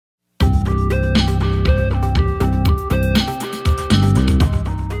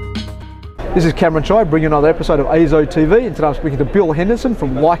This is Cameron Chai bringing another episode of AZO TV, and today I'm speaking to Bill Henderson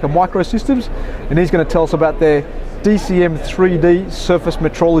from Leica Microsystems, and he's going to tell us about their DCM 3D surface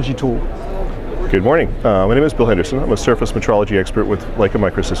metrology tool. Good morning. My name is Bill Henderson. I'm a surface metrology expert with Leica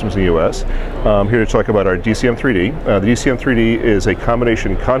Microsystems in the US. I'm here to talk about our DCM 3D. The DCM 3D is a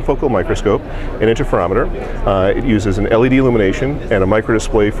combination confocal microscope and interferometer. It uses an LED illumination and a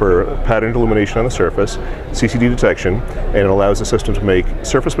microdisplay for patterned illumination on the surface, CCD detection, and it allows the system to make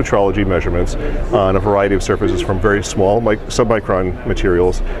surface metrology measurements on a variety of surfaces from very small submicron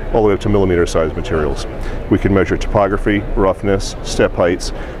materials all the way up to millimeter sized materials. We can measure topography, roughness, step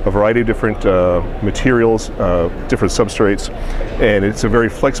heights, a variety of different materials, different substrates, and it's a very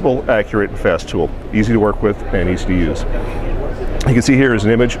flexible, accurate, and fast tool. Easy to work with and easy to use. You can see here is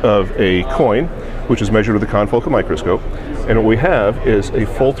an image of a coin, which is measured with a confocal microscope, and what we have is a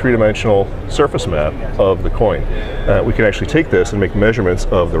full three-dimensional surface map of the coin. We can actually take this and make measurements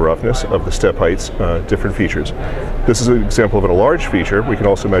of the roughness, of the step heights, different features. This is an example of a large feature. We can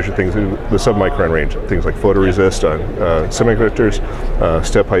also measure things in the submicron range, things like photoresist on semiconductors,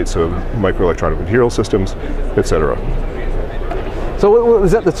 step heights of microelectronic material systems, etc. So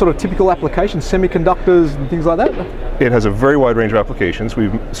is that the sort of typical application, semiconductors and things like that? It has a very wide range of applications.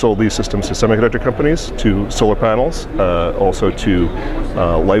 We've sold these systems to semiconductor companies, to solar panels, also to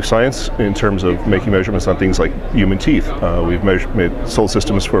life science in terms of making measurements on things like human teeth. We've sold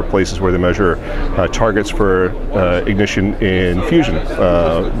systems for places where they measure targets for ignition in fusion.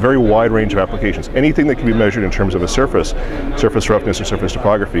 Very wide range of applications. Anything that can be measured in terms of a surface roughness or surface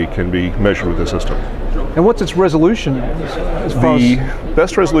topography can be measured with the system. And what's its resolution? The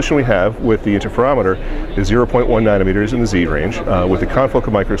best resolution we have with the interferometer is 0.1 nanometers in the Z range. With the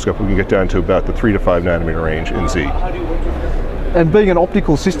confocal microscope, we can get down to about the 3 to 5 nanometer range in Z. And being an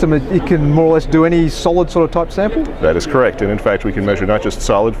optical system, it can more or less do any solid sort of type sample? That is correct, and in fact we can measure not just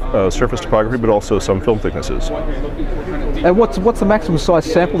solid surface topography, but also some film thicknesses. And what's the maximum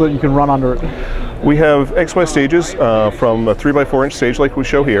size sample that you can run under it? We have XY stages from a 3x4 inch stage like we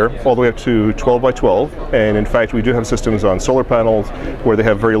show here, all the way up to 12x12, and in fact we do have systems on solar panels where they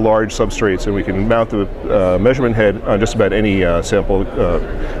have very large substrates, and we can mount the measurement head on just about any sample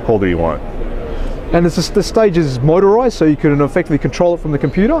holder you want. And the stage is motorized, so you can effectively control it from the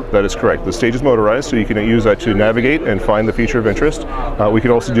computer? That is correct. The stage is motorized, so you can use that to navigate and find the feature of interest. We can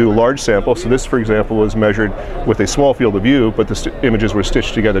also do large samples. So this, for example, was measured with a small field of view, but the images were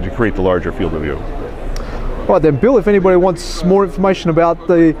stitched together to create the larger field of view. All right then, Bill, if anybody wants more information about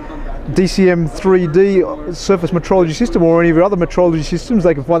the DCM 3D surface metrology system or any of your other metrology systems,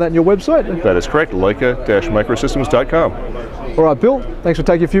 they can find that on your website? That is correct, Leica-microsystems.com. All right, Bill, thanks for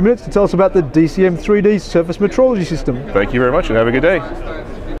taking a few minutes to tell us about the DCM 3D surface metrology system. Thank you very much and have a good day.